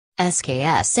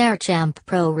SKS Airchamp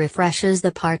Pro refreshes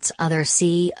the parts other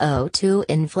CO2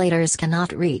 inflators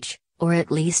cannot reach, or at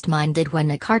least mine did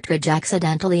when a cartridge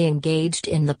accidentally engaged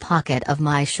in the pocket of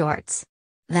my shorts.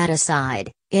 That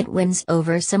aside, it wins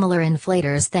over similar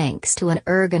inflators thanks to an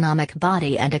ergonomic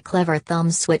body and a clever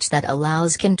thumb switch that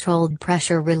allows controlled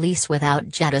pressure release without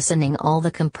jettisoning all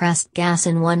the compressed gas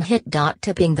in one hit.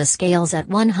 Tipping the scales at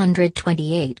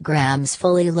 128 grams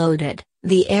fully loaded,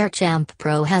 the Airchamp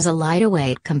Pro has a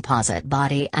lightweight composite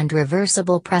body and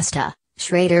reversible Presta,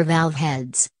 Schrader valve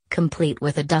heads, complete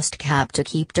with a dust cap to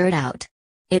keep dirt out.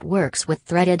 It works with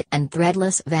threaded and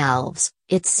threadless valves.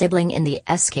 Its sibling in the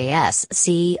SKS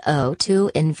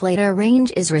CO2 inflator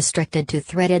range is restricted to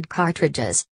threaded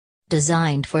cartridges.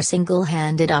 Designed for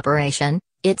single-handed operation,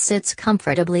 it sits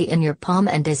comfortably in your palm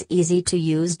and is easy to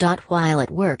use. While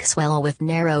it works well with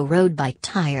narrow road bike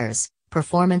tires,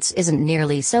 performance isn't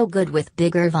nearly so good with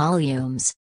bigger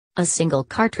volumes. A single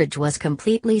cartridge was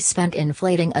completely spent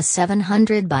inflating a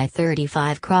 700 by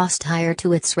 35 cross tire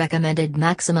to its recommended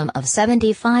maximum of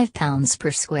 75 pounds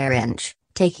per square inch,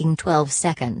 taking 12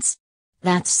 seconds.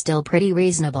 That's still pretty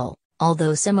reasonable,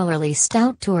 although similarly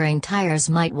stout touring tires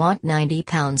might want 90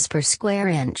 pounds per square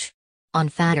inch. On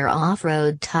fatter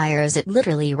off-road tires it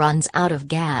literally runs out of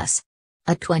gas.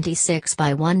 A 26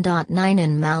 by 1.9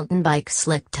 in mountain bike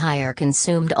slick tire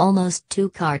consumed almost 2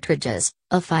 cartridges,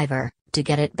 a fiver, to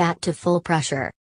get it back to full pressure.